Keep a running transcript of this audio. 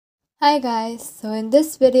Hi guys, so in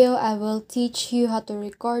this video I will teach you how to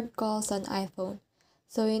record calls on iPhone.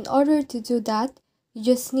 So in order to do that, you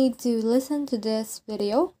just need to listen to this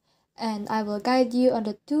video and I will guide you on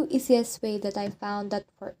the two easiest way that I found that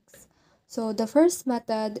works. So the first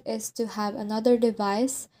method is to have another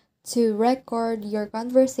device to record your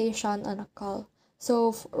conversation on a call.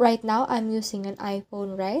 So right now I'm using an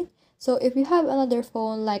iPhone, right? So if you have another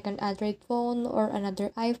phone like an Android phone or another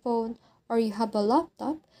iPhone or you have a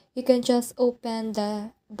laptop, you can just open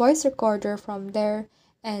the voice recorder from there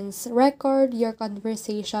and record your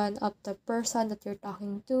conversation of the person that you're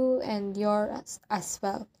talking to and yours as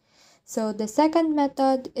well. So the second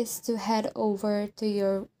method is to head over to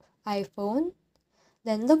your iPhone,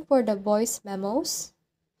 then look for the voice memos.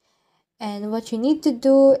 And what you need to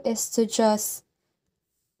do is to just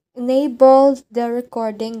enable the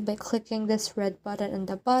recording by clicking this red button on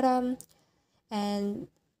the bottom, and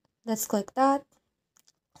let's click that.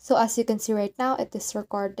 So as you can see right now, it is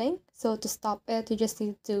recording. So to stop it, you just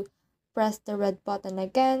need to press the red button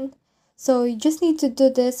again. So you just need to do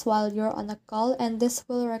this while you're on a call, and this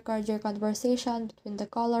will record your conversation between the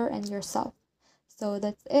caller and yourself. So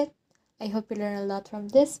that's it. I hope you learned a lot from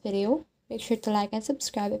this video. Make sure to like and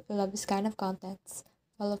subscribe if you love this kind of contents.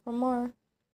 Follow for more.